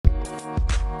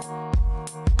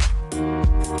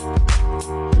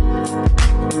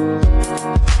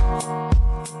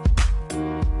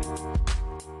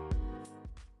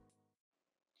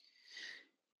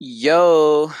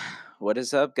Yo, what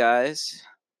is up, guys?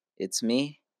 It's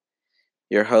me,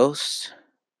 your host,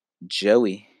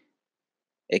 Joey,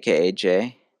 aka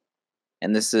Jay,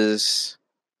 and this is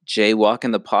Jay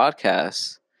Walking the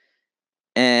Podcast.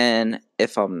 And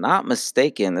if I'm not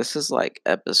mistaken, this is like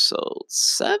episode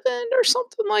 7 or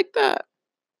something like that.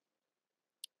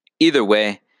 Either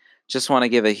way, just want to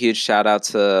give a huge shout out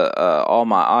to all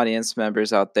my audience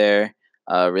members out there,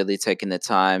 really taking the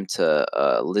time to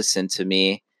listen to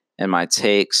me and my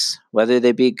takes, whether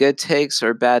they be good takes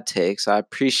or bad takes. I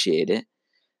appreciate it,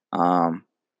 um,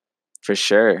 for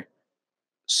sure.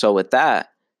 So with that,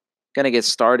 gonna get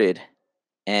started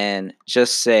and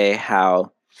just say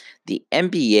how the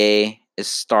NBA is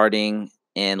starting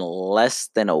in less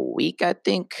than a week, I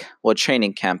think. Well,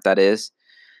 training camp, that is.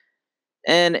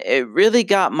 And it really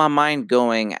got my mind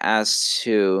going as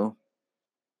to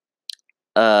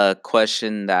a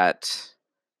question that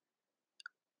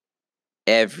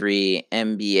every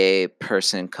NBA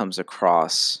person comes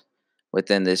across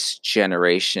within this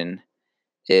generation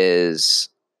is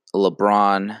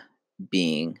LeBron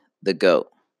being the GOAT.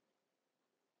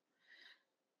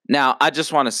 Now, I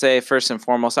just want to say first and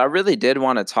foremost, I really did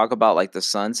want to talk about like the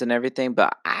Suns and everything,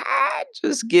 but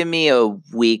just give me a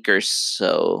week or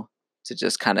so to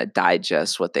just kind of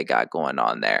digest what they got going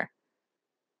on there.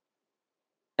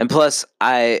 And plus,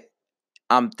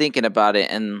 I'm thinking about it,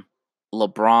 and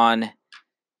LeBron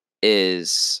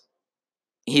is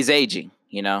he's aging.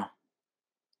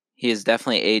 He is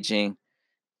definitely aging.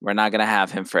 We're not gonna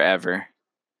have him forever,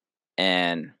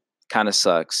 and kind of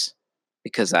sucks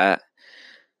because that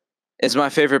is my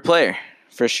favorite player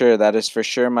for sure. That is for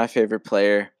sure my favorite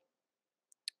player,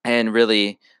 and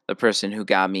really the person who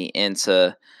got me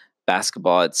into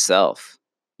basketball itself.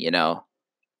 You know,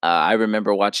 I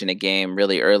remember watching a game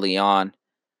really early on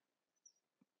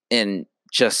and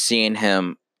just seeing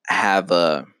him have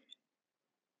a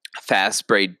fast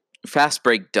break fast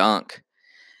break dunk,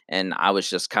 and I was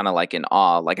just kind of like in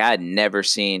awe. Like I had never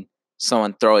seen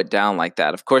someone throw it down like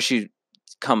that. Of course you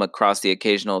come across the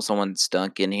occasional someone's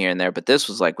dunking here and there, but this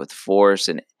was like with force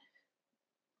and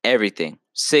everything.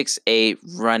 6'8",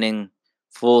 running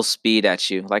full speed at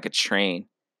you like a train.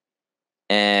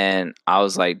 And I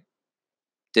was like,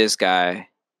 this guy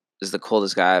is the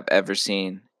coolest guy I've ever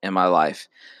seen in my life.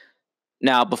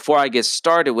 Now, before I get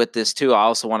started with this too, I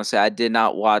also want to say I did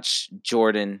not watch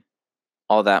Jordan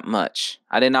all that much.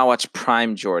 I did not watch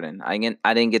Prime Jordan. I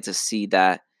didn't get to see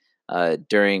that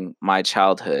during my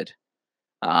childhood.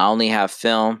 I only have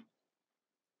film,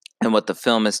 and what the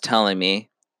film is telling me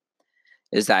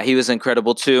is that he was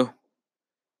incredible too.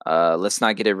 Let's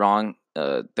not get it wrong.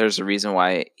 There's a reason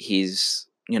why he's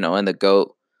in the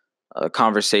GOAT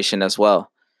conversation as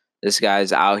well. This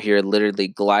guy's out here literally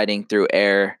gliding through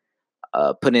air,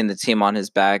 putting the team on his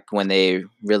back when they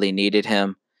really needed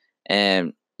him,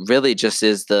 and really just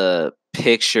is the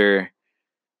picture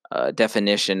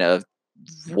definition of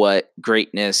what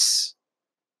greatness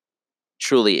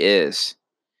truly is.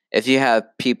 If you have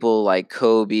people like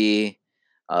Kobe,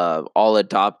 all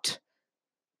adopt,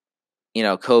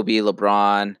 Kobe,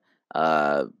 LeBron,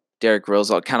 uh, Derrick Rose,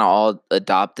 all kind of all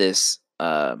adopt this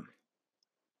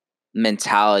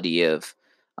mentality of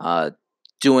uh,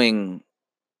 doing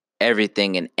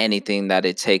everything and anything that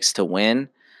it takes to win,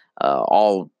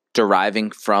 all deriving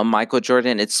from Michael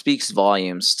Jordan. It speaks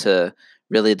volumes to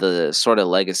really the sort of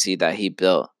legacy that he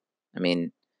built. I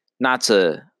mean, not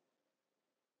to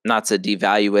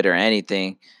devalue it or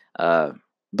anything, uh,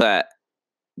 but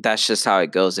that's just how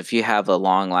it goes. If you have a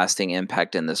long lasting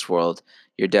impact in this world,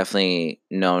 you're definitely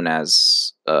known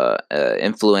as an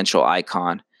influential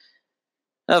icon.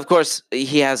 Of course,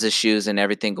 he has his shoes and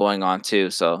everything going on too.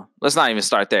 So let's not even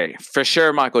start there. For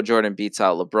sure, Michael Jordan beats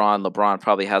out LeBron. LeBron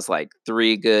probably has like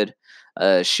 3 good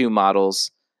shoe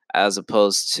models, as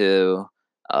opposed to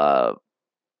uh,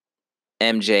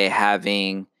 MJ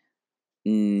having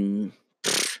mm,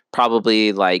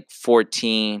 probably like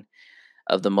 14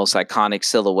 of the most iconic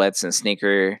silhouettes in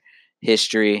sneaker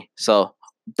history. So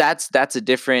that's a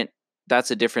different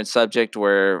subject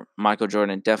where Michael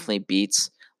Jordan definitely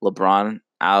beats LeBron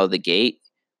out of the gate.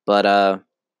 But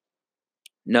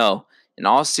no, in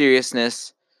all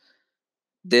seriousness,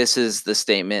 this is the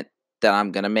statement that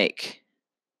I'm going to make.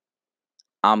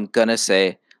 I'm going to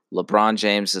say LeBron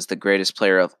James is the greatest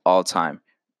player of all time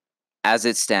as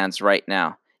it stands right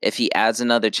now. If he adds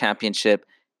another championship,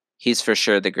 he's for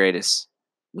sure the greatest,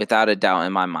 without a doubt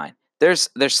in my mind. There's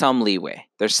some leeway.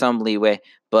 There's some leeway,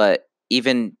 but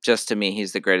even just to me,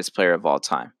 he's the greatest player of all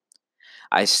time.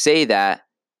 I say that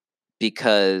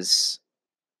because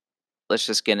let's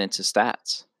just get into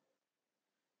stats.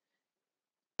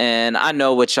 And I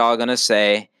know what y'all gonna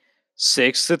say.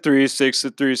 6-3,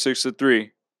 6-3,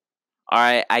 6-3. All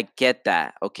right, I get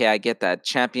that. Okay, I get that.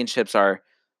 Championships are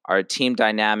team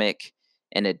dynamic,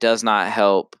 and it does not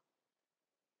help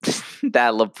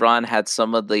that LeBron had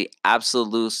some of the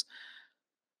absolute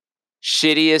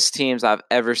shittiest teams I've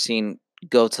ever seen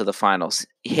go to the finals.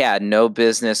 He had no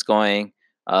business going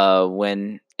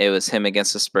when it was him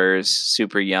against the Spurs,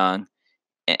 super young.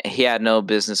 He had no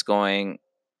business going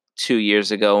 2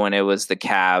 years ago when it was the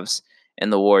Cavs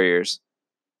and the Warriors.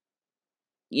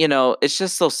 You know, it's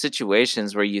just those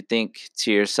situations where you think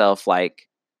to yourself, like,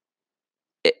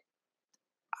 it,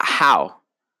 how?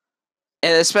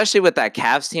 And especially with that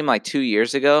Cavs team like 2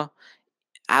 years ago,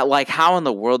 like, how in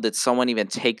the world did someone even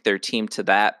take their team to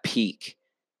that peak?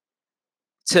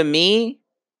 To me,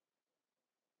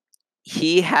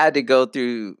 he had to go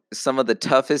through some of the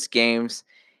toughest games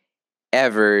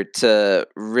ever to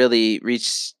really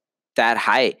reach that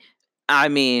height. I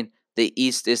mean, the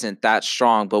East isn't that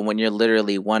strong, but when you're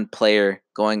literally one player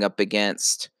going up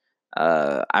against,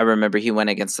 I remember he went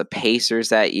against the Pacers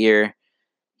that year.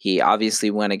 He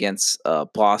obviously went against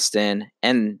Boston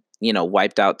and,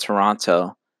 wiped out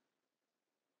Toronto.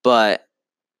 But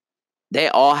they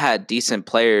all had decent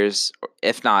players,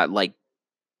 if not like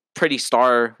pretty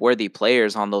star worthy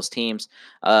players on those teams.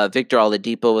 Victor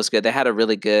Oladipo was good. They had a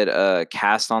really good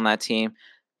cast on that team.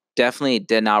 Definitely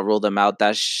did not rule them out.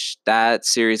 That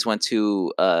series went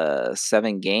to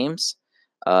 7 games.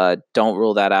 Don't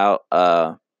rule that out.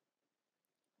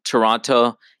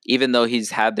 Toronto, even though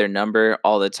he's had their number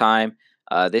all the time,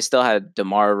 they still had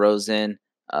DeMar Rosen,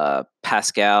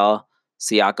 Pascal,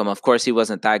 Siakam. Of course, he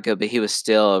wasn't that good, but he was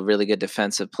still a really good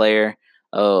defensive player.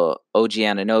 Oh, OG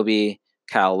Anunoby,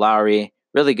 Kyle Lowry,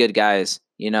 really good guys.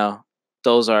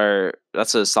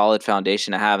 That's a solid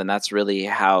foundation to have, and that's really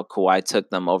how Kawhi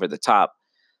took them over the top.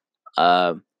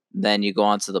 Uh, then you go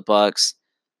on to the Bucks,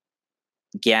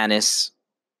 Giannis,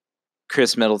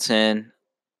 Chris Middleton,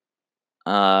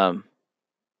 um,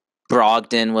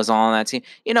 Brogdon was on that team.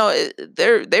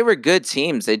 They were good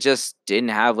teams. They just didn't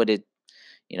have what it,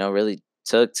 really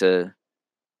took to.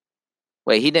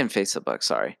 Wait, he didn't face the Bucks.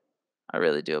 Sorry, I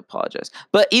really do apologize.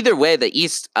 But either way, the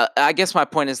East. I guess my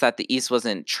point is that the East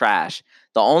wasn't trash.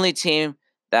 The only team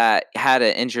that had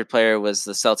an injured player was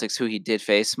the Celtics, who he did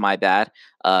face. My bad.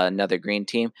 Another green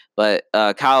team, but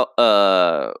Kyrie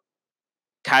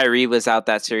was out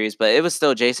that series, but it was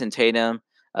still Jason Tatum,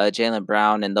 Jaylen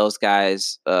Brown, and those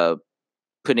guys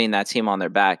putting that team on their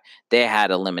back. They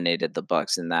had eliminated the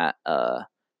Bucks in that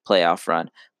playoff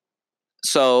run.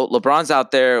 So LeBron's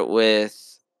out there with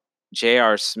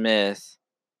J.R. Smith,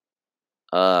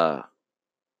 uh,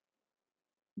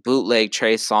 bootleg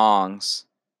Trey Songs.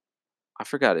 I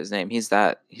forgot his name. He's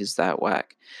that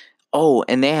whack. Oh,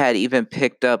 and they had even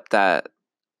picked up that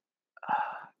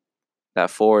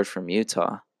forward from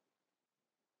Utah.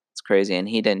 It's crazy, and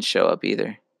he didn't show up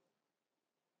either.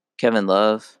 Kevin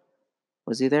Love,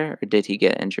 was he there, or did he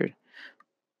get injured?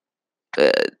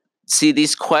 Uh, See,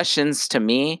 these questions to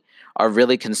me are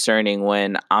really concerning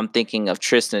when I'm thinking of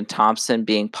Tristan Thompson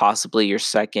being possibly your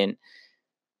second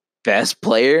best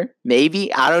player.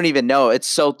 Maybe. I don't even know. It's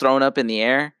so thrown up in the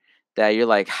air that you're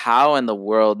like, how in the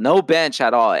world? No bench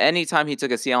at all. Anytime he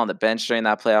took a seat on the bench during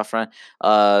that playoff run,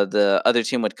 the other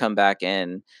team would come back,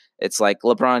 and it's like,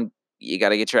 LeBron, you got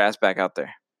to get your ass back out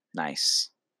there. Nice.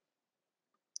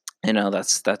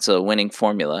 That's a winning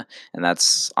formula, and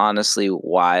that's honestly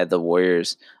why the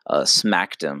Warriors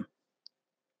smacked him.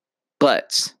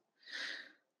 But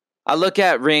I look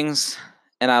at rings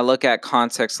and I look at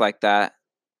context like that,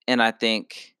 and I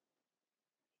think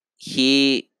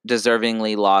he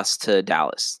deservingly lost to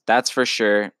Dallas. That's for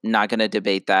sure. Not going to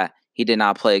debate that. He did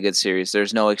not play a good series.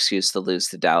 There's no excuse to lose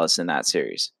to Dallas in that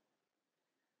series.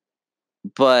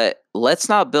 But let's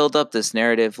not build up this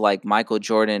narrative like Michael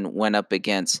Jordan went up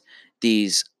against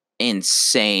these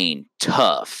insane,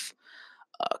 tough,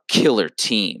 killer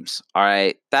teams. All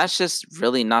right. That's just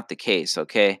really not the case.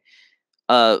 Okay.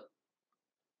 Uh,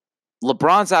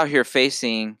 LeBron's out here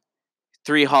facing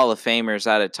 3 Hall of Famers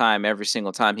at a time every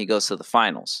single time he goes to the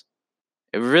finals.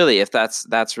 Really, if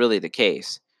that's really the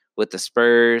case with the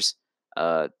Spurs,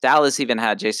 Dallas even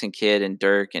had Jason Kidd and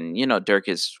Dirk, and Dirk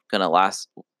is gonna last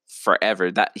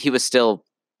forever. That he was still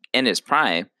in his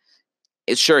prime.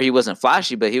 It's sure he wasn't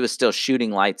flashy, but he was still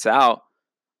shooting lights out.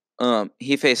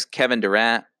 He faced Kevin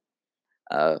Durant,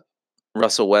 uh,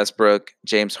 Russell Westbrook,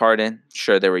 James Harden.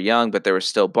 Sure, they were young, but they were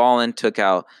still balling. Took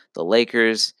out the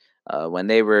Lakers when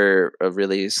they were a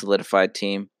really solidified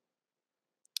team.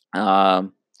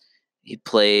 He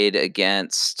played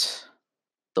against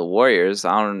the Warriors.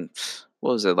 I don't.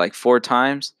 What was it, like 4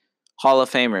 times? Hall of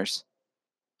Famers.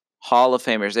 Hall of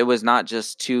Famers. It was not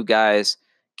just two guys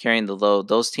carrying the load.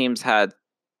 Those teams had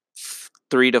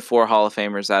 3 to 4 Hall of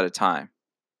Famers at a time.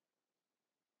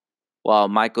 While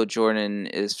Michael Jordan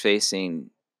is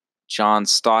facing John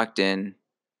Stockton,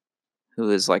 who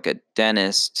is like a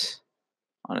dentist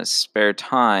on his spare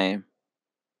time,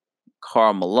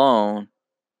 Karl Malone,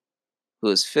 who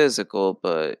is physical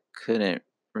but couldn't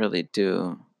really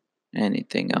do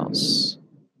anything else.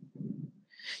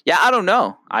 Yeah, I don't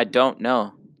know. I don't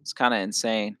know. It's kind of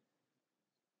insane.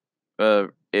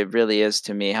 It really is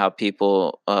to me how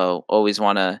people always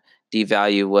want to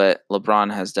devalue what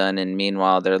LeBron has done, and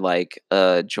meanwhile they're like,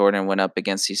 Jordan went up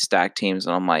against these stacked teams,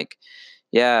 and I'm like,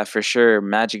 yeah, for sure.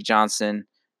 Magic Johnson,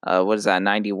 what is that,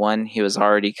 91? He was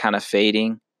already kind of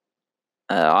fading.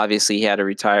 Obviously, he had to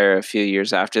retire a few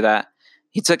years after that.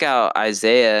 He took out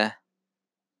Isaiah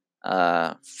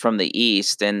from the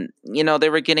East, and they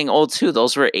were getting old too.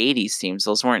 Those were 80s teams.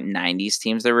 Those weren't 90s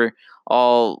teams. They were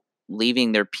all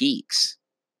leaving their peaks.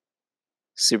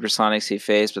 Supersonics he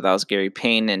faced, but that was Gary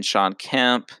Payton and Shawn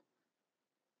Kemp.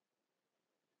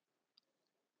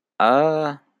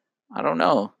 I don't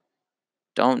know.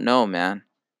 Don't know, man.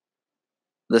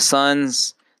 The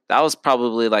Suns, that was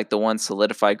probably like the one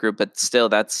solidified group, but still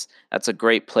that's a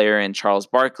great player in Charles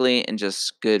Barkley and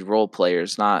just good role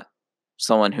players, not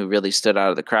someone who really stood out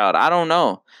of the crowd. I don't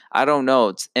know.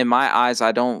 In my eyes,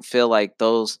 I don't feel like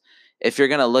those, if you're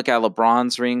going to look at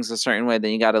LeBron's rings a certain way,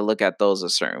 then you got to look at those a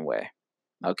certain way.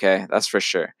 Okay? That's for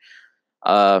sure.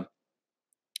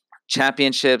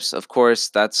 Championships, of course,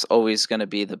 that's always going to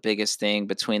be the biggest thing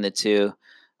between the two.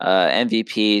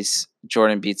 MVPs,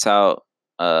 Jordan beats out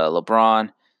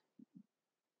LeBron.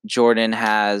 Jordan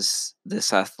has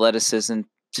this athleticism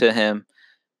to him.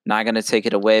 Not going to take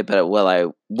it away, but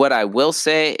what I will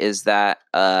say is that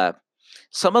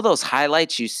some of those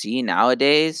highlights you see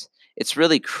nowadays, it's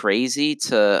really crazy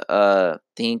to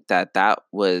think that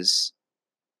was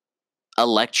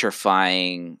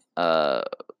electrifying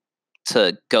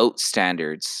to GOAT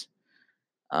standards.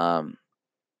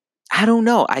 I don't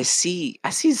know. I see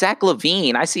Zach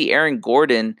LaVine. I see Aaron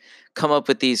Gordon come up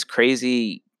with these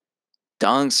crazy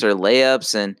dunks or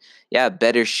layups and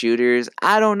better shooters.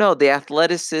 I don't know. The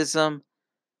athleticism,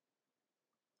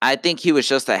 I think he was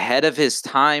just ahead of his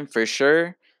time for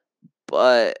sure.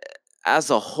 But as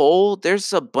a whole,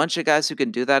 there's a bunch of guys who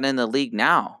can do that in the league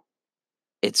now.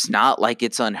 It's not like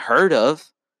it's unheard of.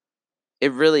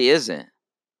 It really isn't.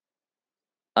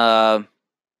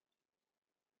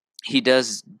 He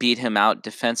does beat him out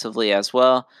defensively as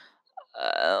well.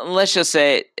 Let's just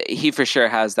say he for sure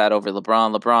has that over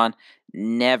LeBron. LeBron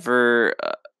never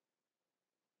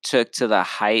took to the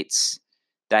heights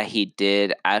that he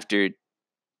did after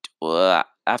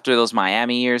those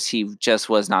Miami years. He just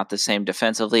was not the same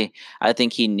defensively. I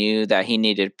think he knew that he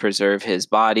needed to preserve his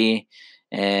body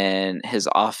and his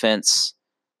offense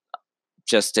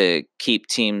just to keep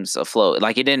teams afloat.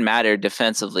 Like, it didn't matter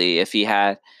defensively if they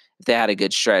had a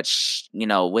good stretch.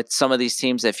 With some of these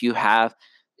teams, if you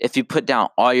put down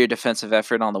all your defensive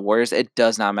effort on the Warriors, it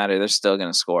does not matter. They're still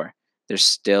going to score. They're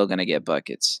still going to get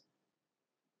buckets.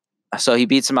 So he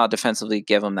beats him out defensively,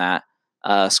 give him that.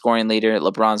 Scoring leader,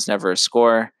 LeBron's never a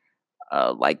scorer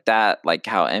like that, like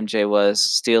how MJ was.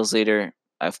 Steals leader,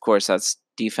 of course, that's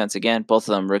defense again. Both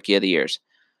of them rookie of the years.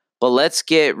 But let's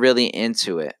get really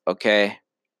into it, okay?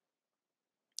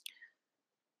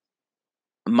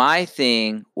 My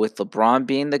thing with LeBron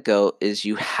being the GOAT is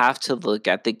you have to look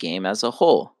at the game as a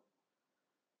whole.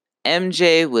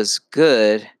 MJ was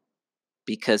good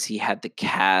because he had the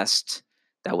cast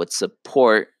that would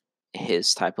support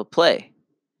his type of play.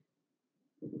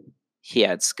 He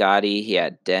had Scottie, he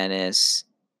had Dennis,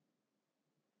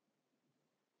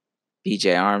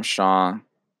 BJ Armstrong,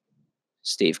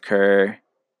 Steve Kerr,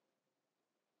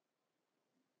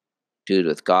 dude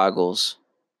with goggles.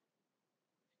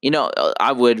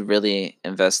 I would really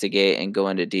investigate and go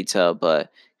into detail,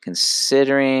 but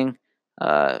considering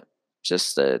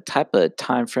just the type of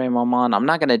time frame I'm on, I'm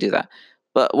not going to do that.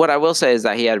 But what I will say is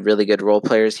that he had really good role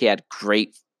players. He had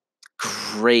great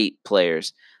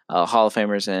players, Hall of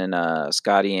Famers in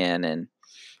Scottie and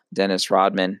Dennis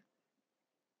Rodman.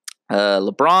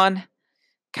 LeBron,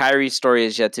 Kyrie's story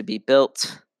is yet to be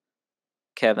built.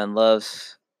 Kevin Love,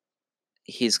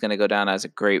 he's going to go down as a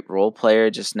great role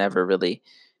player, just never really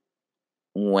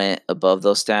went above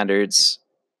those standards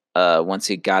once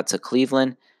he got to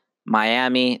Cleveland.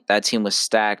 Miami, that team was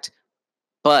stacked,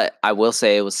 but I will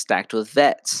say it was stacked with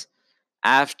vets.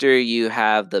 After you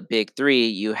have the big three,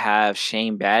 you have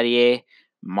Shane Battier,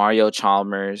 Mario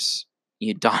Chalmers,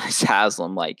 Udonis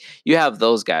Haslem. Like, you have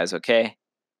those guys, okay?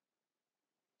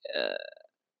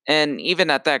 And even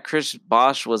at that, Chris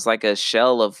Bosh was like a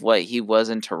shell of what he was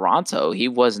in Toronto. He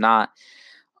was not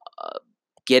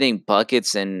getting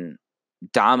buckets and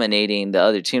dominating the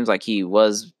other teams like he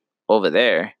was over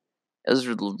there. It was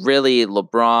really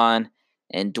LeBron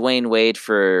and Dwayne Wade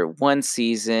for one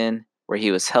season where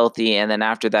he was healthy, and then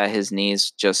after that, his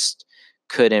knees just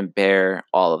couldn't bear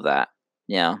all of that.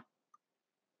 Yeah.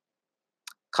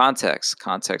 Context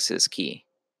is key.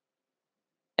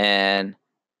 And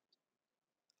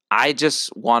I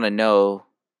just want to know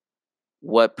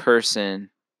what person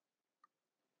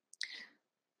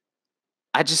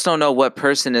I just don't know what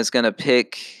person is going to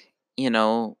pick,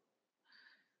 let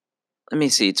me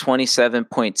see,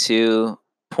 27.2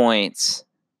 points,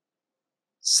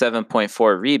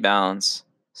 7.4 rebounds,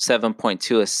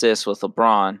 7.2 assists with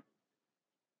LeBron.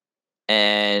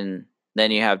 And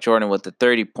then you have Jordan with the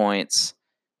 30 points,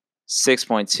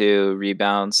 6.2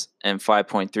 rebounds, and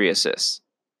 5.3 assists.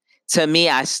 To me,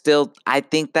 I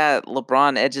think that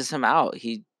LeBron edges him out.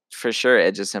 He for sure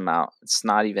edges him out. It's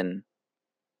not even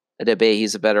a debate.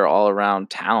 He's a better all-around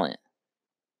talent.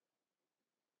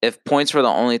 If points were the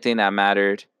only thing that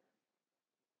mattered,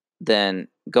 then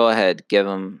go ahead, give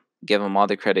him all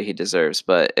the credit he deserves.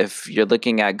 But if you're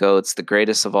looking at GOATs, the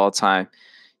greatest of all time,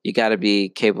 you got to be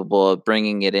capable of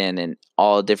bringing it in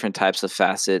all different types of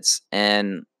facets.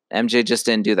 And MJ just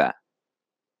didn't do that.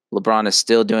 LeBron is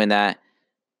still doing that,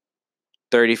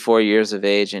 34 years of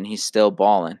age, and he's still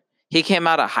balling. He came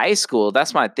out of high school.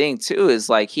 That's my thing, too, is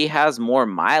like he has more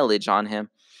mileage on him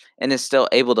and is still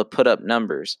able to put up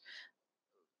numbers.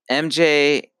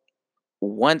 MJ,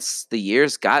 once the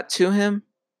years got to him,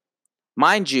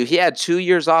 mind you, he had 2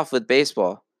 years off with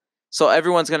baseball. So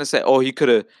everyone's going to say, oh, he could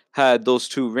have had those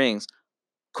 2 rings.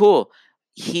 Cool.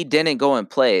 He didn't go and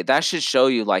play. That should show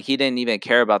you, like, he didn't even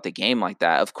care about the game like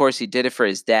that. Of course, he did it for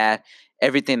his dad,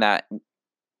 everything that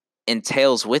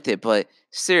entails with it. But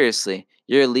seriously,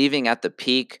 you're leaving at the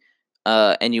peak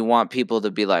and you want people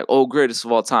to be like, oh, greatest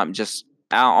of all time, just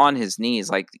out on his knees.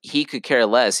 Like, he could care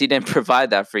less. He didn't provide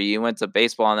that for you. He went to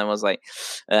baseball and then was like,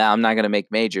 I'm not going to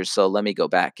make majors, so let me go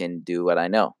back and do what I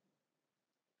know.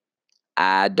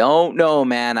 I don't know,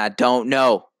 man. I don't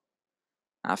know.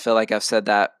 I feel like I've said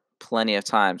that plenty of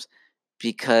times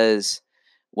because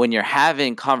when you're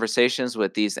having conversations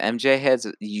with these MJ heads,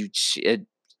 it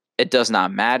does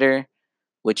not matter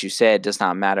what you say. It does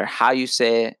not matter how you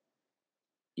say it.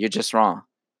 You're just wrong.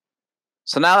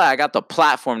 So now that I got the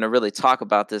platform to really talk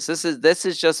about this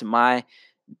is just my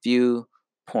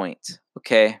viewpoint.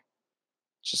 Okay,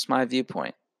 just my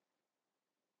viewpoint.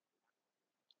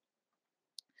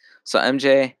 So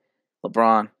MJ,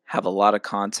 LeBron have a lot of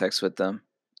context with them.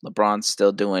 LeBron's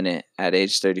still doing it at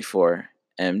age 34.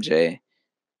 MJ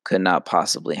could not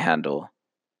possibly handle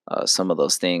some of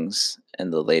those things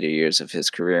in the later years of his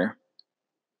career.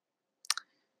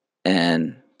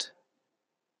 And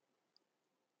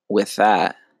with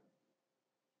that,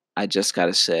 I just got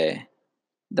to say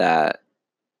that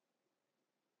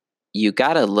you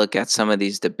got to look at some of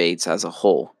these debates as a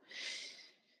whole.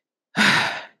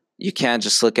 You can't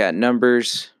just look at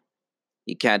numbers.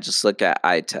 You can't just look at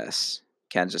eye tests. You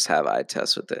can't just have eye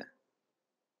tests with it.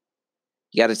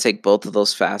 You got to take both of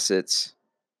those facets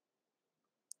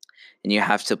and you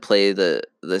have to play the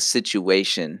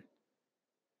situation,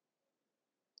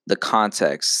 the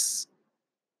context,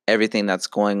 everything that's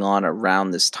going on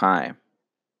around this time.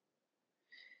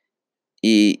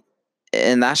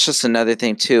 And that's just another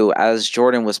thing too. As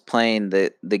Jordan was playing,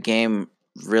 the game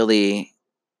really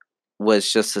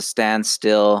was just a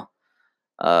standstill.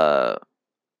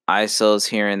 ISOs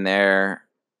here and there.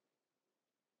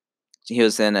 He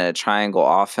was in a triangle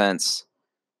offense,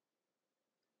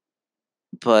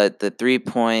 but the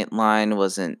 3-point line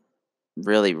wasn't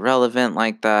really relevant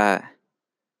like that.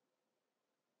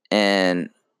 And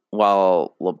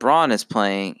while LeBron is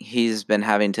playing, he's been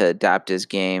having to adapt his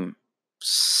game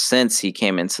since he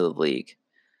came into the league.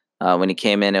 When he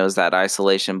came in, it was that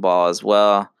isolation ball as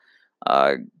well.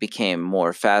 Became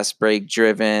more fast break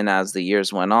driven as the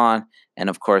years went on. And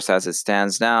of course, as it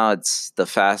stands now, it's the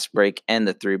fast break and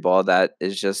the 3 ball that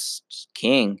is just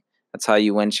king. That's how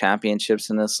you win championships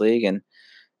in this league. And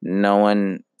no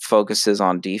one focuses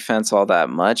on defense all that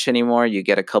much anymore. You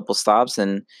get a couple stops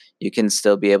and you can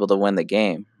still be able to win the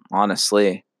game,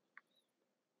 honestly.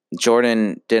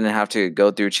 Jordan didn't have to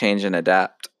go through change and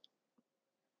adapt.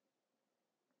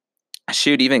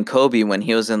 Shoot, even Kobe, when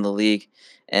he was in the league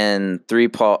and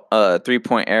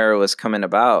 3-point era was coming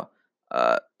about,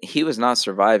 he was not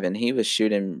surviving. He was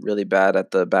shooting really bad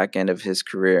at the back end of his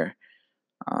career.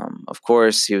 Of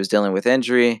course, he was dealing with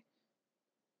injury,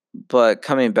 but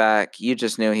coming back, you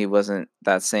just knew he wasn't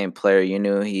that same player. You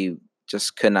knew he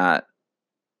just could not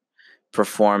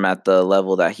perform at the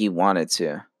level that he wanted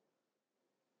to.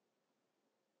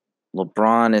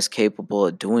 LeBron is capable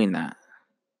of doing that.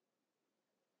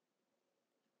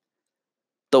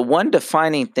 The one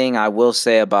defining thing I will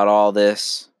say about all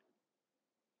this,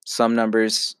 some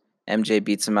numbers, MJ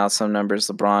beats him out. Some numbers,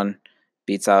 LeBron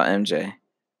beats out MJ.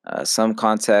 Some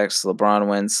context, LeBron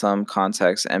wins. Some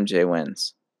context, MJ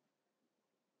wins.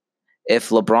 If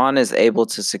LeBron is able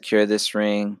to secure this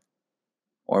ring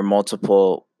or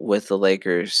multiple with the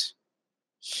Lakers,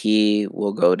 he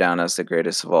will go down as the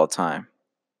greatest of all time.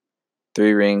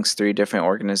 3 rings, 3 different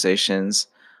organizations,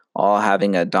 all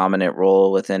having a dominant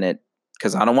role within it.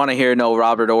 Because I don't want to hear no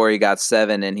Robert Horry got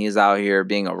 7 and he's out here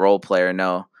being a role player.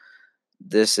 No,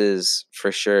 this is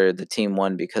for sure the team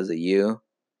won because of you.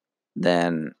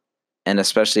 Then, and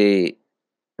especially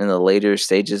in the later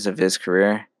stages of his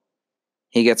career,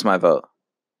 he gets my vote.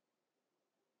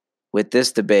 With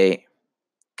this debate,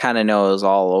 kind of know it was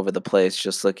all over the place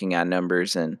just looking at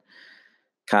numbers and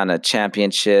kind of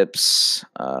championships,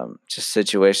 just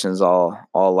situations all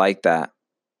like that.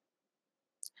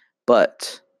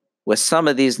 But with some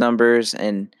of these numbers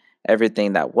and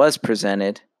everything that was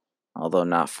presented, although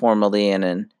not formally and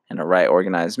in a right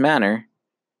organized manner,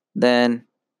 then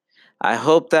I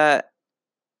hope that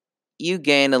you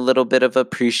gain a little bit of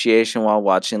appreciation while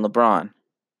watching LeBron.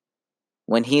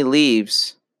 When he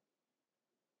leaves,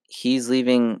 he's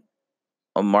leaving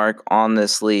a mark on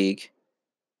this league,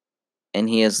 and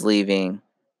he is leaving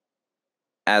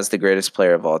as the greatest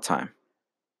player of all time.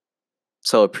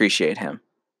 So appreciate him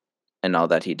and all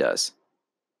that he does.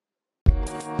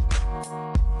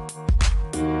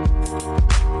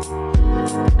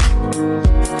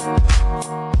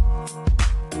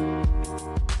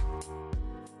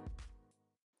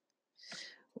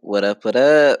 What up, what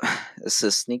up? This is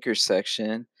the sneaker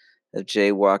section of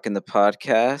Jaywalking the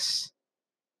podcast.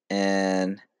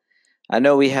 And I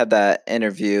know we had that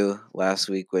interview last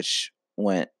week, which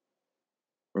went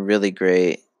really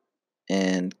great.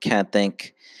 And can't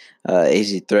thank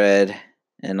AZ Thread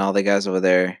and all the guys over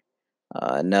there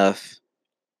enough.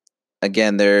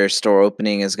 Again, their store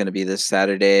opening is going to be this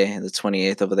Saturday, the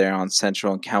 28th, over there on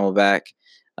Central and Camelback.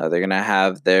 They're going to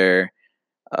have their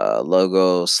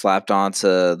logo slapped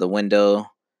onto the window,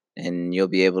 and you'll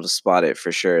be able to spot it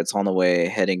for sure. It's on the way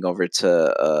heading over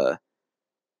to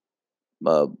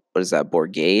what is that,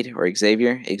 Bourgade or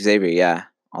Xavier? Xavier, yeah,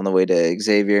 on the way to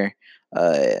Xavier.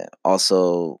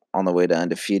 Also on the way to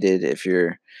Undefeated if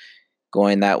you're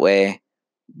going that way.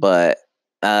 But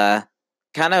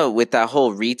kind of with that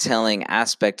whole retailing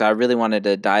aspect, I really wanted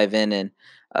to dive in and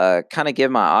kind of give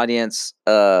my audience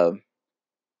a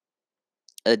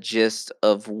gist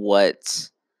of what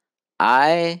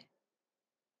I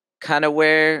kind of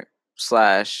wear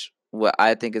slash what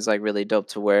I think is like really dope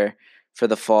to wear for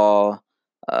the fall.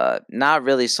 Not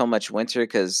really so much winter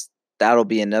because that'll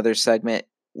be another segment.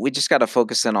 We just got to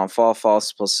focus in on fall. Fall's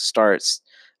supposed to start.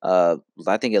 I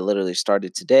think it literally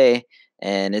started today,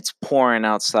 and it's pouring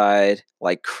outside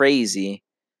like crazy.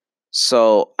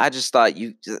 So I just thought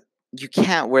you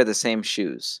can't wear the same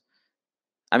shoes.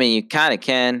 I mean, you kind of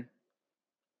can,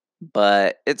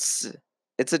 but it's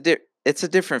a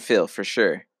different feel for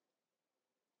sure.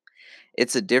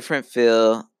 It's a different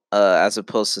feel as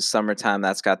opposed to summertime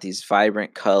that's got these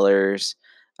vibrant colors.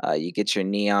 You get your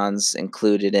neons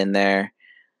included in there,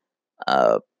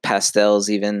 pastels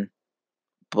even.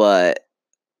 But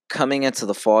coming into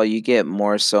the fall, you get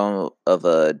more so of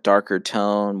a darker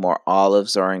tone. More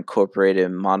olives are incorporated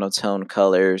in monotone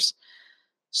colors.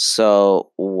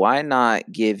 So why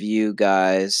not give you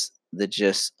guys the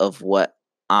gist of what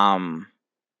I'm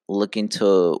looking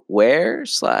to wear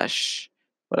slash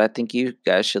what I think you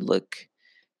guys should look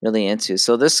really into.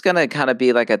 So this is gonna kind of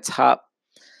be like a top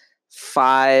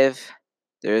 5.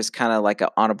 There's kind of like an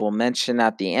honorable mention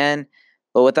at the end.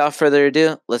 But without further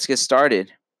ado, let's get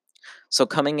started. So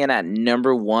coming in at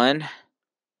number 1,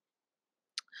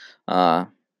 no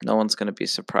one's gonna be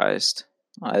surprised.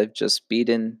 I've just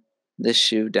beaten this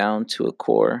shoe down to a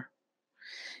core,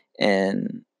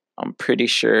 and I'm pretty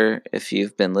sure if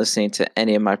you've been listening to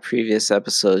any of my previous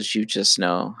episodes, you just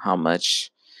know how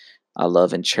much I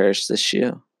love and cherish this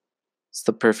shoe. It's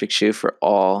the perfect shoe for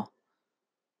all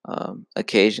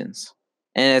occasions.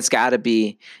 And it's got to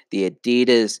be the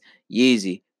Adidas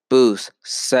Yeezy Boost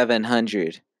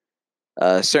 700.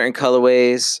 Certain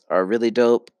colorways are really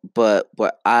dope, but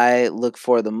what I look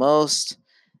for the most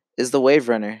is the Wave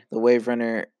Runner. The Wave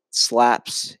Runner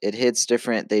slaps. It hits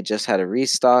different. They just had a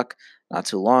restock not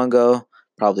too long ago.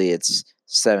 Probably it's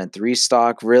 7.3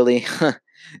 stock, really.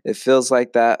 It feels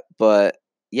like that. But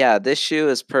yeah, this shoe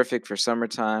is perfect for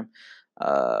summertime.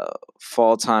 uh,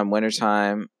 fall time, winter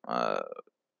time,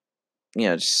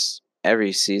 just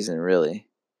every season really.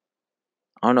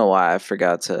 I don't know why I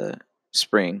forgot to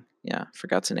spring. Yeah,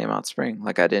 forgot to name out spring.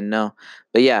 Like I didn't know.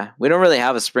 But yeah, we don't really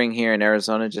have a spring here in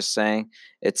Arizona, just saying.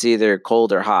 It's either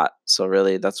cold or hot. So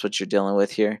really that's what you're dealing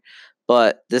with here.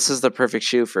 But this is the perfect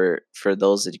shoe for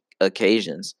those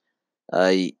occasions.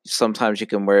 Sometimes you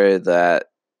can wear that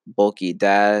bulky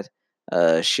dad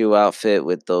shoe outfit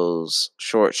with those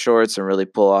short shorts and really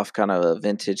pull off kind of a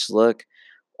vintage look.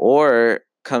 Or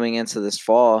coming into this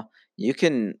fall, you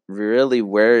can really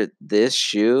wear this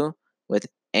shoe with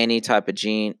any type of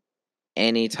jean,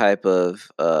 any type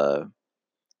of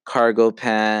cargo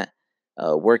pant,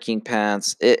 working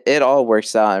pants. It all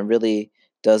works out and really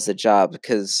does the job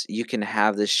because you can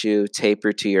have the shoe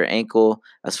taper to your ankle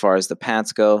as far as the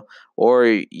pants go, or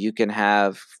you can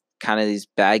have kind of these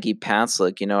baggy pants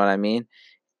look. You know what I mean?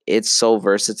 It's so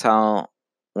versatile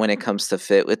when it comes to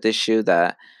fit with this shoe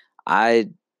that I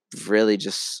really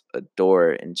just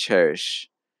adore and cherish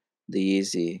the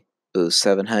Yeezy Boost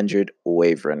 700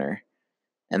 Wave Runner.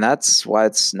 And that's why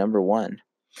it's number one.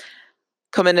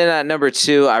 Coming in at number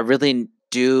two, I really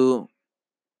do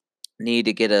need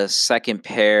to get a second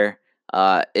pair.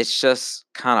 It's just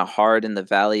kind of hard in the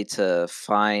valley to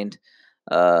find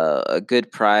a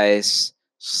good price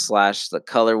slash the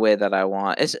colorway that I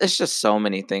want. It's just so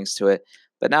many things to it.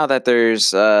 But now that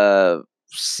there's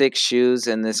six shoes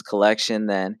in this collection,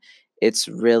 then it's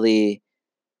really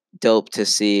dope to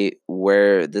see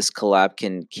where this collab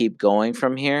can keep going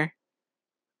from here.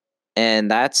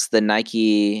 And that's the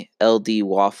Nike LD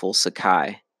Waffle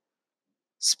Sakai.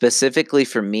 Specifically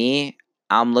for me,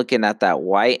 I'm looking at that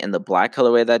white and the black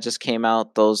colorway that just came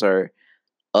out. Those are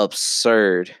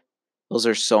absurd. Those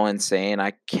are so insane.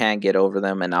 I can't get over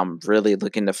them, and I'm really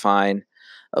looking to find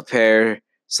a pair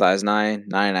size 9,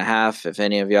 9.5. If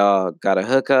any of y'all got a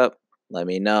hookup, let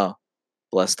me know.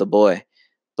 Bless the boy.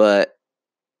 But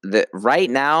right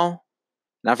now,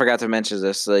 and I forgot to mention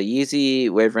this. The Yeezy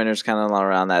Wave Runner is kind of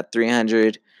around that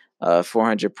 300,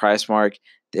 400 price mark.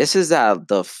 This is at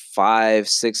the 500,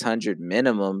 600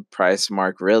 minimum price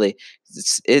mark. Really,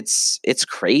 it's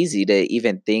crazy to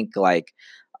even think like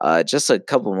just a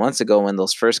couple months ago when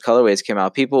those first colorways came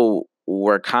out, people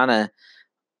were kind of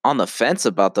on the fence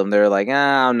about them. They're like,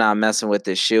 I'm not messing with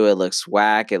this shoe. It looks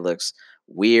whack. It looks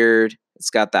weird. It's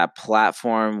got that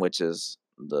platform, which is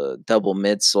the double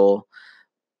midsole.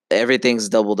 Everything's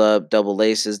doubled up, double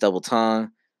laces, double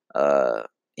tongue, uh,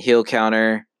 heel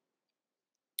counter,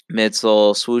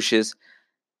 midsole, swooshes.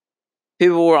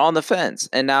 People were on the fence,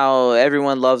 and now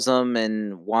everyone loves them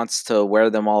and wants to wear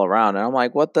them all around. And I'm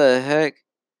like, what the heck?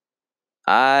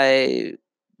 I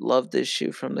love this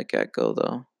shoe from the get go,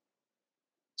 though.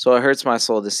 So it hurts my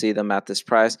soul to see them at this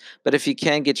price. But if you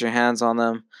can get your hands on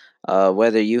them,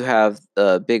 whether you have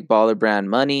big baller brand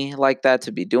money like that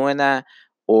to be doing that,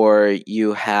 or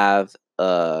you have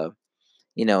a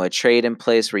trade in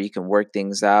place where you can work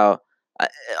things out. Uh,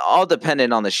 all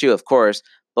dependent on the shoe, of course,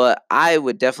 but I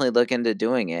would definitely look into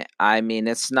doing it. I mean,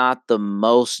 it's not the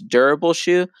most durable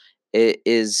shoe. It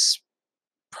is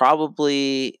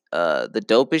probably the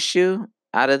dopest shoe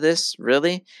out of this,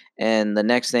 really. And the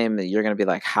next name you're gonna be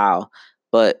like, how?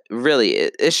 But really,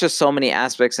 it's just so many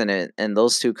aspects in it, and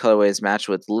those two colorways match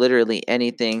with literally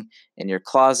anything in your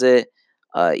closet.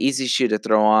 Easy shoe to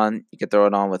throw on. You could throw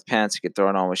it on with pants. You could throw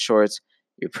it on with shorts.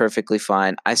 You're perfectly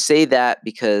fine. I say that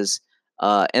because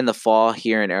in the fall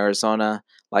here in Arizona,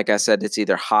 like I said, it's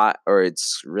either hot or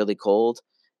it's really cold,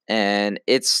 and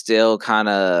it's still kind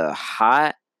of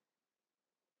hot,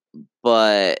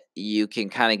 but you can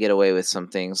kind of get away with some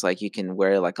things like you can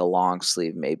wear like a long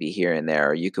sleeve maybe here and there,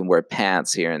 or you can wear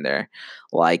pants here and there.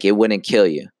 Like it wouldn't kill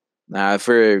you. Now, if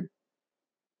we're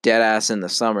dead ass in the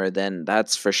summer, then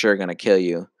that's for sure gonna kill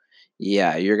you.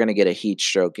 Yeah, you're gonna get a heat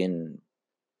stroke and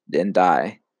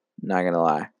die. Not gonna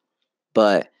lie.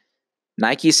 But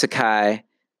Nike Sakai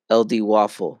LD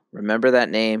Waffle. Remember that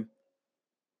name.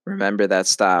 Remember that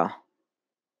style.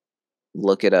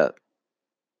 Look it up.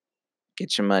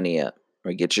 Get your money up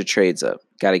or get your trades up.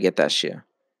 Got to get that shoe.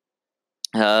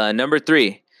 Number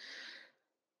three,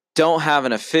 don't have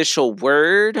an official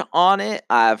word on it.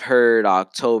 I've heard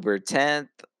October 10th.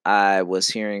 I was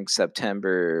hearing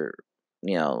September,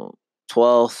 you know,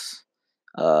 12th.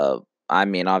 Uh, I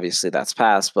mean, obviously that's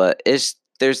past, but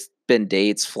there's been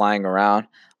dates flying around.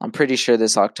 I'm pretty sure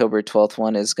this October 12th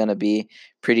one is going to be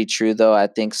pretty true, though. I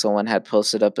think someone had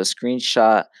posted up a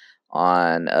screenshot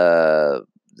on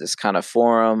this kind of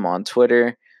forum on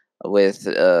Twitter with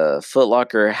Foot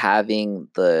Locker having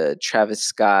the Travis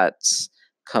Scott's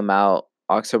come out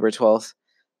October 12th.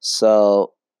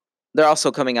 So they're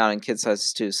also coming out in kid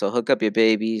sizes too. So hook up your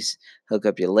babies, hook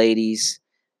up your ladies,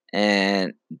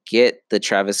 and get the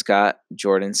Travis Scott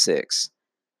Jordan 6.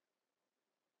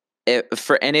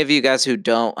 For any of you guys who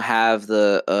don't have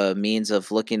the means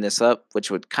of looking this up,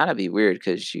 which would kind of be weird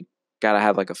because you gotta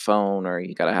have like a phone or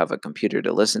you gotta have a computer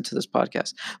to listen to this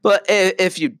podcast. But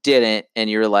if you didn't and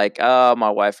you're like, oh, my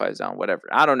Wi-Fi's down, whatever,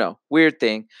 I don't know, weird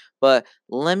thing. But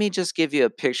let me just give you a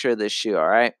picture of this shoe. All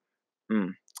right.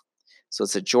 Mm. So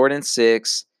it's a Jordan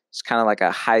 6. It's kind of like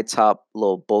a high top,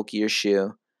 little bulkier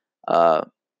shoe. Uh,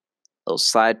 those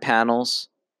side panels.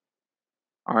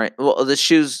 All right. Well, the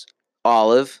shoe's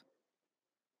olive,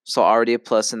 so already a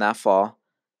plus in that fall.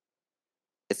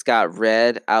 It's got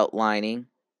red outlining,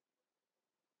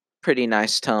 pretty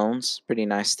nice tones, pretty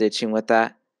nice stitching with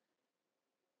that.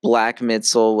 Black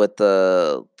midsole with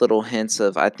the little hints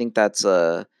of, I think that's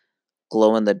a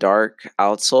glow in the dark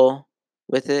outsole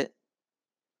with it.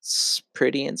 It's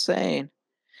pretty insane.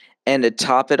 And to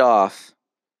top it off,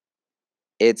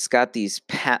 it's got these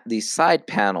side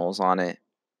panels on it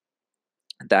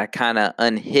that kind of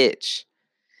unhitch.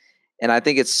 And I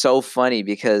think it's so funny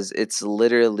because it's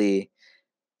literally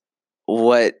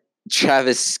what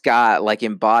Travis Scott like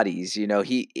embodies. You know,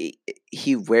 he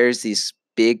wears these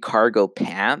big cargo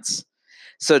pants.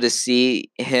 So to see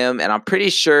him, and I'm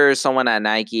pretty sure someone at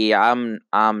Nike, I'm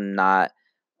not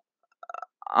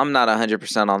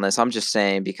 100% on this. I'm just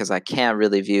saying because I can't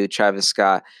really view Travis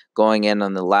Scott going in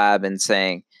on the lab and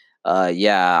saying,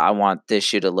 yeah, I want this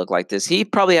shoe to look like this. He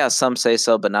probably has some say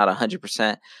so, but not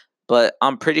 100%. But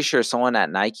I'm pretty sure someone at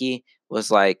Nike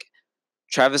was like,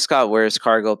 Travis Scott wears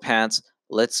cargo pants.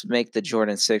 Let's make the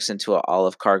Jordan 6 into an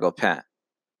olive cargo pant.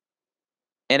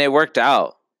 And it worked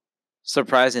out.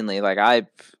 Surprisingly, like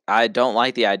I don't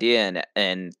like the idea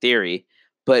in theory,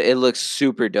 but it looks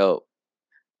super dope.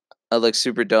 It looks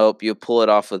super dope. You pull it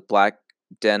off with black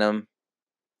denim,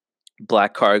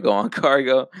 black cargo on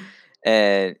cargo,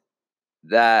 and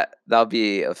that'll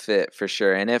be a fit for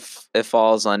sure. And if it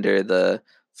falls under the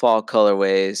fall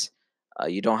colorways,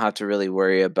 you don't have to really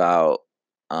worry about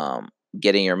um,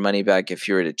 getting your money back if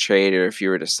you were to trade or if you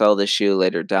were to sell the shoe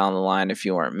later down the line if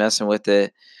you weren't messing with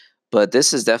it. But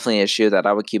this is definitely a shoe that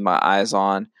I would keep my eyes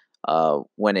on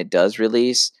when it does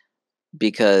release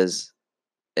because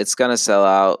it's gonna sell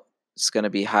out. It's gonna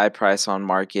be high price on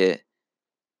market,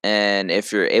 and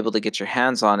if you're able to get your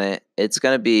hands on it, it's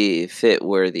gonna be fit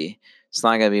worthy. It's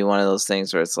not gonna be one of those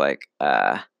things where it's like,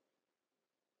 I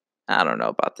don't know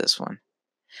about this one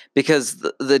because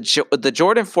the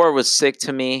Jordan 4 was sick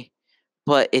to me,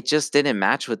 but it just didn't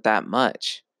match with that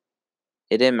much.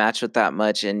 It didn't match with that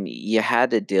much, and you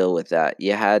had to deal with that.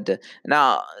 You had to.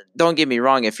 Now, don't get me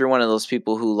wrong. If you're one of those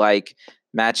people who like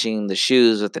matching the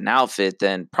shoes with an outfit,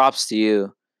 then props to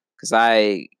you, because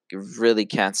I really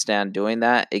can't stand doing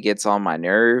that. It gets on my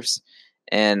nerves,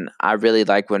 and I really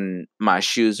like when my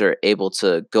shoes are able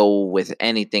to go with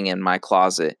anything in my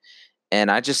closet. And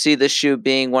I just see this shoe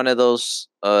being one of those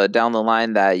down the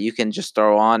line that you can just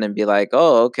throw on and be like,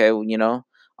 oh, okay, well,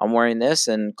 I'm wearing this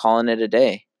and calling it a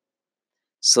day.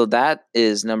 So that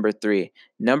is number 3.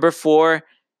 Number 4,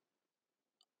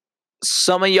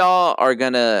 some of y'all are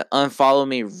gonna unfollow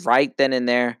me right then and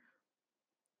there,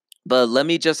 but let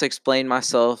me just explain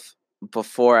myself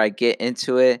before I get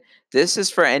into it. This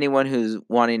is for anyone who's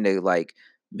wanting to like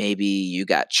maybe you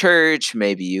got church,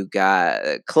 maybe you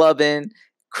got clubbing,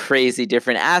 crazy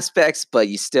different aspects, but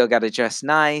you still got to dress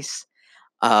nice.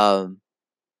 Um,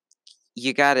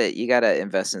 you gotta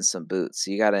invest in some boots.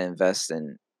 You gotta invest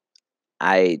in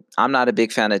I'm not a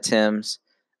big fan of Tim's,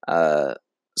 uh,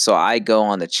 so I go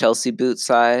on the Chelsea boot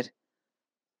side,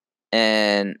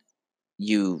 and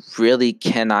you really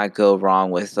cannot go wrong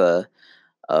with a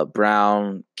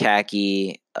brown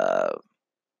khaki,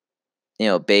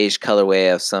 beige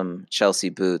colorway of some Chelsea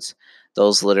boots.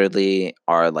 Those literally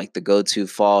are like the go-to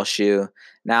fall shoe.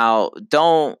 Now,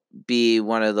 don't be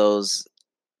one of those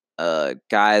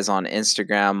guys on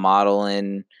Instagram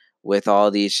modeling with all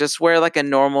these. Just wear like a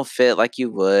normal fit, like you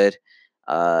would.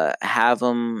 Have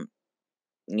them,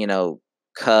 you know,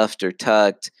 cuffed or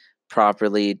tucked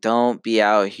properly. Don't be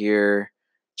out here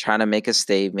trying to make a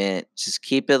statement. Just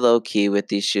keep it low key with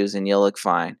these shoes, and you'll look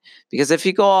fine. Because if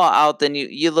you go all out, then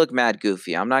you look mad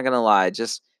goofy. I'm not gonna lie.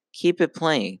 Just keep it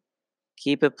plain.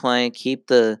 Keep it plain. Keep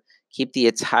the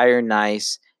attire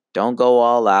nice. Don't go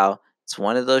all out. It's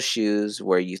one of those shoes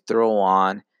where you throw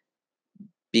on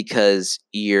because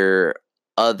your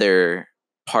other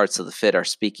parts of the fit are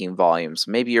speaking volumes.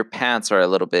 Maybe your pants are a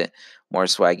little bit more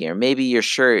swaggy, or maybe your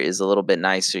shirt is a little bit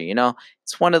nicer.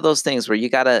 It's one of those things where you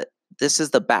gotta. This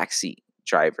is the backseat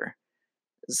driver.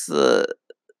 This is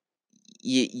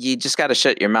you just got to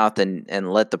shut your mouth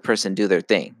and let the person do their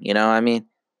thing. You know what I mean?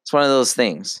 It's one of those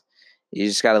things. You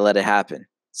just got to let it happen.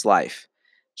 It's life.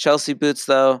 Chelsea boots,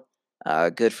 though,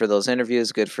 good for those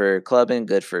interviews, good for clubbing,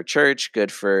 good for church,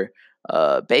 good for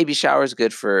baby showers,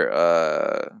 good for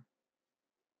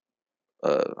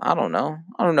I don't know.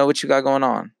 I don't know what you got going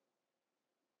on.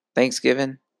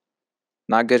 Thanksgiving,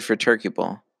 not good for turkey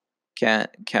ball.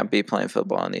 Can't be playing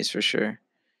football in these for sure.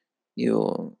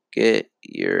 You'll get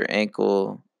your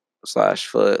ankle slash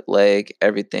foot, leg,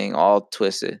 everything all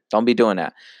twisted. Don't be doing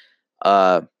that.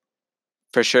 Uh,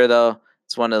 for sure though,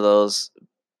 it's one of those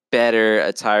better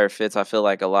attire fits. I feel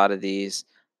like a lot of these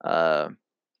uh,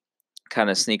 kind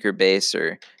of sneaker based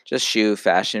or just shoe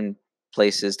fashion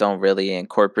places don't really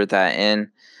incorporate that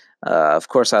in. Of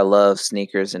course, I love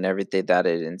sneakers and everything that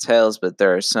it entails, but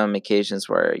there are some occasions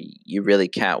where you really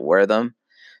can't wear them.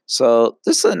 So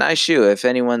this is a nice shoe. If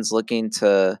anyone's looking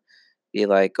to be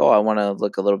like, oh, I want to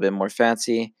look a little bit more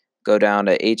fancy, go down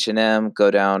to H&M, go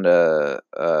down to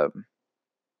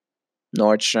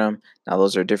Nordstrom. Now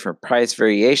those are different price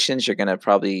variations. You're gonna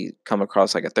probably come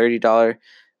across like a $30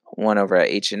 one over at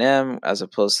H&M as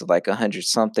opposed to like 100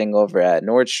 something over at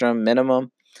Nordstrom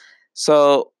minimum.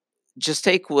 So just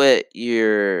take what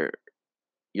you're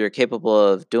capable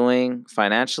of doing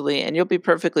financially and you'll be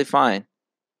perfectly fine.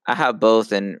 I have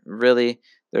both, and really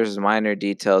there's minor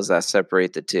details that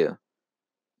separate the two.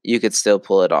 You could still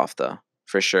pull it off though,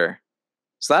 for sure.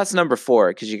 So that's number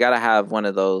 4 because you got to have one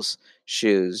of those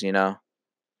shoes, you know.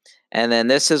 And then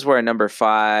this is where number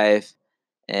 5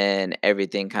 and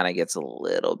everything kind of gets a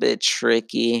little bit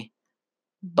tricky,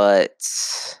 but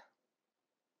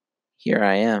here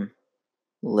I am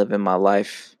living my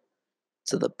life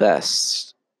to the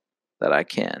best that I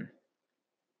can.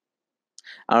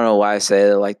 I don't know why I say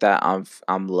it like that.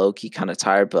 I'm low key kind of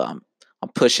tired, but I'm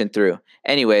pushing through.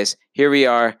 Anyways, here we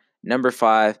are, number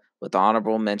 5 with the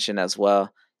honorable mention as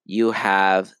well. You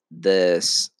have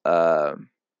this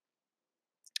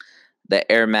the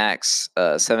Air Max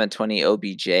 720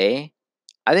 OBJ.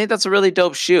 I think that's a really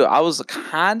dope shoe. I was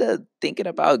kind of thinking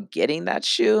about getting that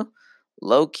shoe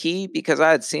low key because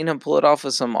I had seen him pull it off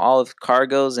with some olive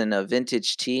cargos and a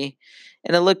vintage tee,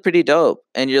 and it looked pretty dope.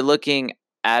 And you're looking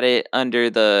at it under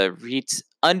the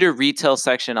under retail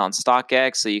section on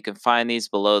StockX, so you can find these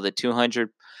below the $200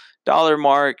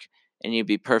 mark, and you'd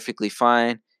be perfectly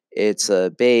fine. It's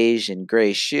a beige and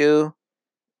gray shoe,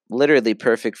 literally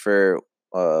perfect for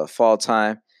fall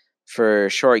time for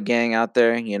short gang out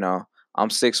there. You know, I'm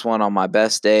 6'1" on my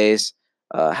best days.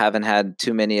 Haven't had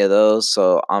too many of those,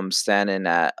 so I'm standing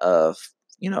at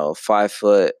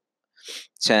 5'10".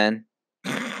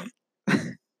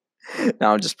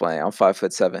 No, I'm just playing. I'm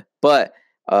 5'7". But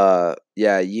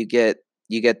yeah, you get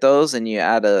those, and you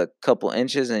add a couple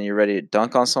inches, and you're ready to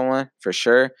dunk on someone for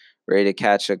sure. Ready to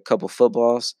catch a couple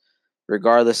footballs,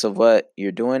 regardless of what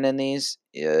you're doing in these.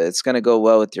 Yeah, it's gonna go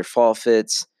well with your fall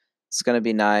fits. It's gonna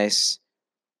be nice,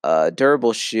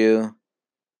 durable shoe.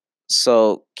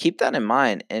 So keep that in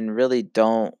mind, and really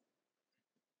don't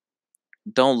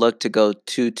look to go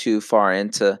too far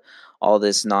into all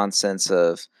this nonsense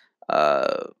of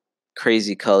uh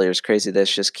crazy colors, crazy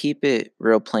this. Just keep it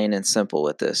real plain and simple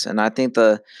with this. And I think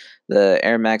the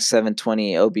Air Max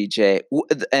 720 OBJ,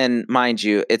 and mind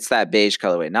you, it's that beige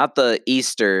colorway, not the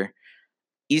Easter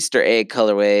egg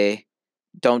colorway.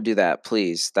 Don't do that,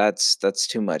 please. That's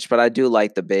too much. But I do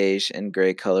like the beige and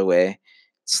gray colorway.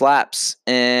 Slaps,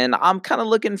 and I'm kind of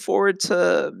looking forward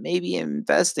to maybe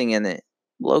investing in it.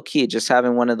 Low key, just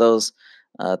having one of those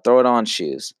throw it on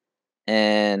shoes.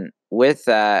 And with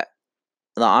that,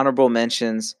 the honorable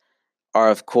mentions are,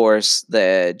 of course,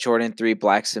 the Jordan 3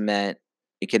 Black Cement.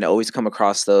 You can always come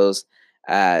across those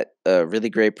at a really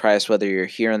great price, whether you're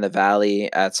here in the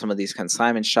Valley at some of these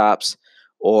consignment shops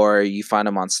or you find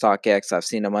them on StockX. I've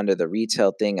seen them under the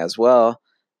retail thing as well.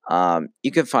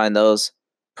 You can find those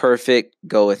perfect,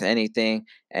 go with anything.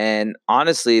 And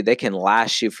honestly, they can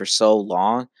last you for so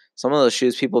long. Some of those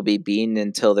shoes people be beating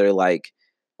until they're like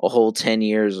a whole 10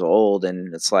 years old.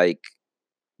 And it's like,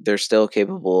 they're still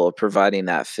capable of providing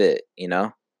that fit, you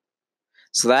know?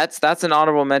 So that's an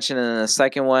honorable mention. And then the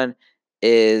second one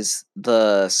is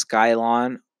the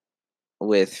Skylon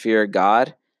with Fear of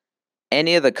God.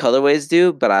 Any of the colorways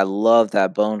do, but I love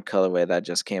that bone colorway that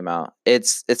just came out.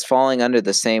 It's falling under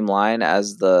the same line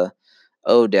as the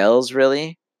Odell's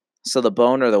really. So the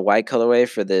bone or the white colorway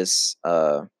for the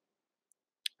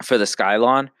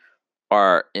Skylon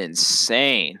are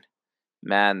insane.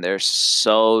 Man, they're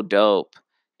so dope.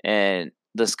 And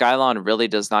the Skylon really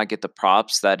does not get the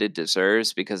props that it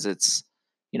deserves because it's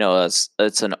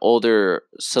an older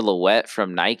silhouette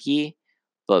from Nike,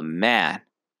 but man,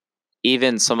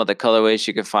 Even some of the colorways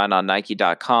you can find on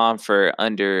Nike.com for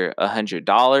under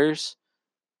 $100.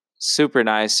 Super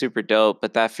nice, super dope.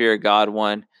 But that Fear of God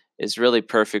one is really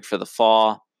perfect for the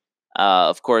fall.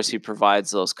 Of course, he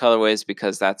provides those colorways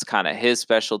because that's kind of his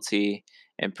specialty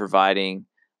in providing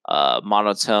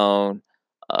monotone,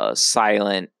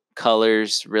 silent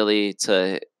colors really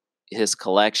to his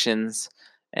collections.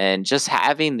 And just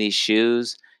having these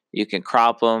shoes, you can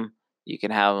crop them, you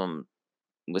can have them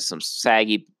with some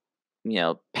saggy,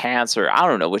 pants, or I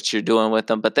don't know what you're doing with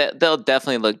them, but they'll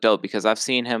definitely look dope because I've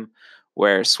seen him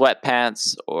wear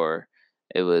sweatpants or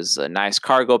it was a nice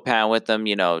cargo pant with them,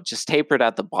 just tapered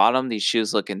at the bottom. These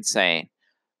shoes look insane.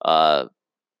 Uh,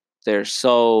 they're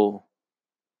so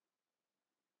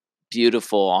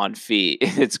beautiful on feet.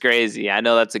 It's crazy. I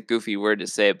know that's a goofy word to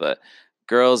say, but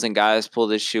girls and guys pull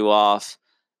this shoe off.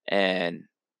 And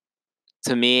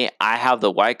to me, I have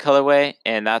the white colorway,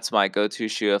 and that's my go-to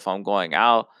shoe if I'm going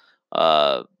out.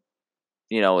 Uh,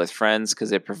 with friends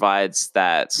because it provides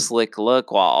that slick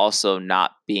look while also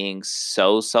not being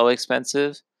so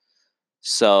expensive.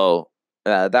 So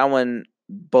that one,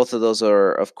 both of those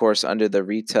are of course under the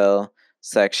retail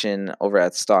section over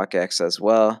at StockX as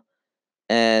well.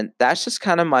 And that's just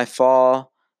kind of my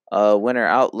fall winter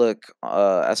outlook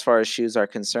as far as shoes are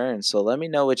concerned. So let me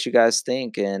know what you guys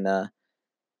think, and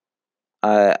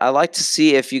I like to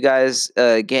see if you guys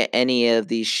get any of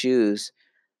these shoes.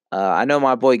 I know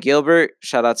my boy Gilbert,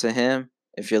 shout out to him.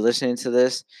 If you're listening to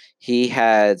this, he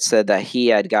had said that he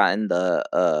had gotten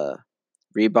the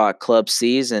Reebok Club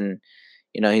C's, and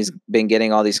he's been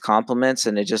getting all these compliments,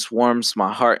 and it just warms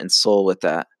my heart and soul with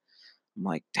that. I'm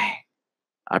like, dang,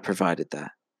 I provided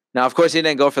that. Now, of course, he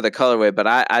didn't go for the colorway, but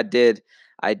I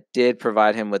did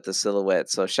provide him with the silhouette.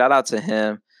 So shout out to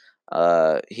him.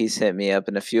 He's hit me up,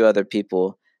 and a few other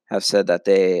people have said that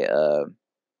they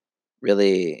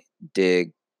really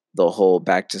dig the whole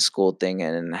back to school thing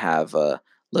and have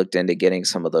looked into getting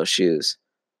some of those shoes.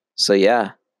 So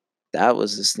yeah, that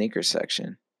was the sneaker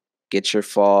section. Get your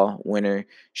fall winter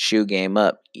shoe game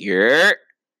up. Yeah.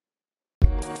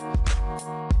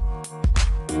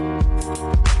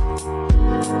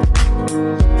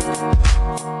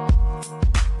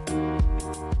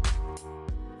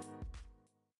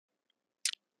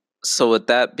 So with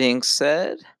that being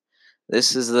said,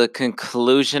 this is the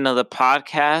conclusion of the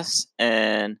podcast,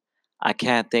 and I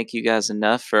can't thank you guys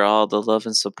enough for all the love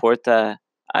and support that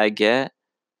I get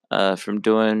from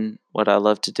doing what I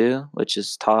love to do, which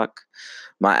is talk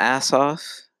my ass off.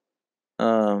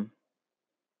 Um,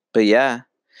 but yeah,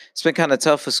 it's been kind of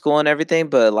tough with school and everything.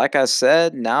 But like I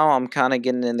said, now I'm kind of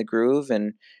getting in the groove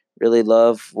and really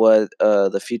love what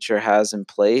the future has in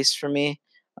place for me.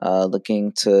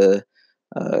 Looking to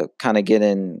kind of get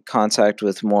in contact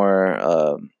with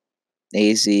more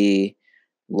AZ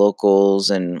locals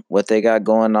and what they got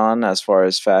going on as far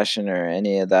as fashion or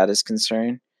any of that is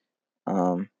concerned.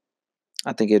 Um,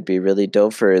 I think it'd be really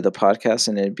dope for the podcast,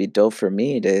 and it'd be dope for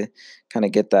me to kind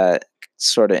of get that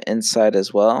sort of insight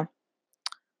as well.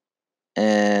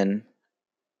 And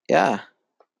yeah,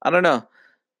 I don't know,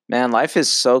 man. Life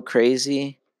is so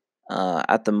crazy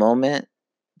at the moment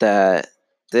that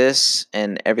this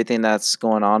and everything that's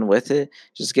going on with it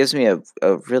just gives me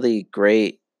a really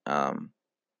great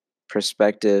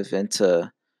perspective into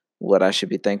what I should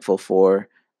be thankful for.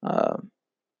 Um,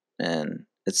 and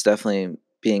it's definitely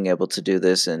being able to do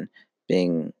this and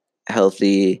being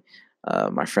healthy,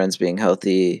 my friends being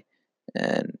healthy,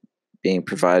 and being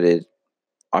provided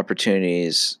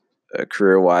opportunities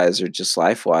career wise or just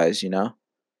life wise,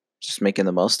 just making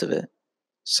the most of it.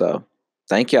 So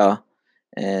thank y'all.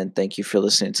 And thank you for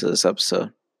listening to this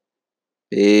episode.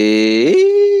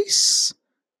 Peace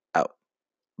out.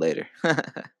 Later.